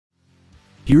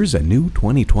Here's a new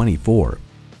 2024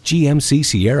 GMC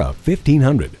Sierra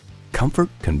 1500. Comfort,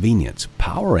 convenience,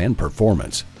 power, and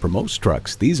performance. For most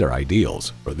trucks, these are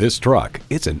ideals. For this truck,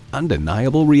 it's an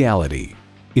undeniable reality.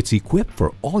 It's equipped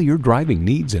for all your driving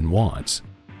needs and wants.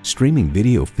 Streaming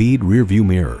video feed rear view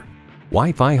mirror,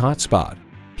 Wi-Fi hotspot,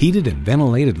 heated and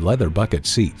ventilated leather bucket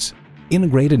seats,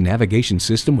 integrated navigation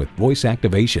system with voice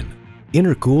activation,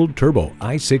 intercooled turbo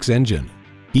i6 engine,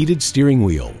 heated steering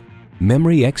wheel,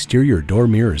 memory exterior door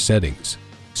mirror settings,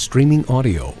 streaming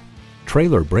audio,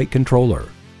 trailer brake controller,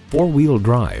 four-wheel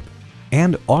drive,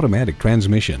 and automatic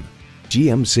transmission.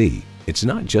 GMC, it's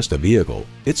not just a vehicle,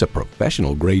 it's a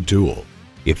professional-grade tool.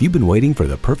 If you've been waiting for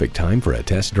the perfect time for a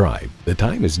test drive, the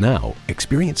time is now.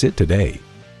 Experience it today.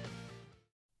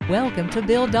 Welcome to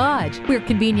Bill Dodge. We're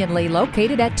conveniently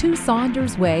located at 2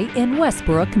 Saunders Way in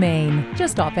Westbrook, Maine,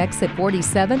 just off exit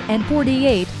 47 and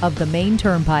 48 of the Maine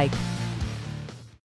Turnpike.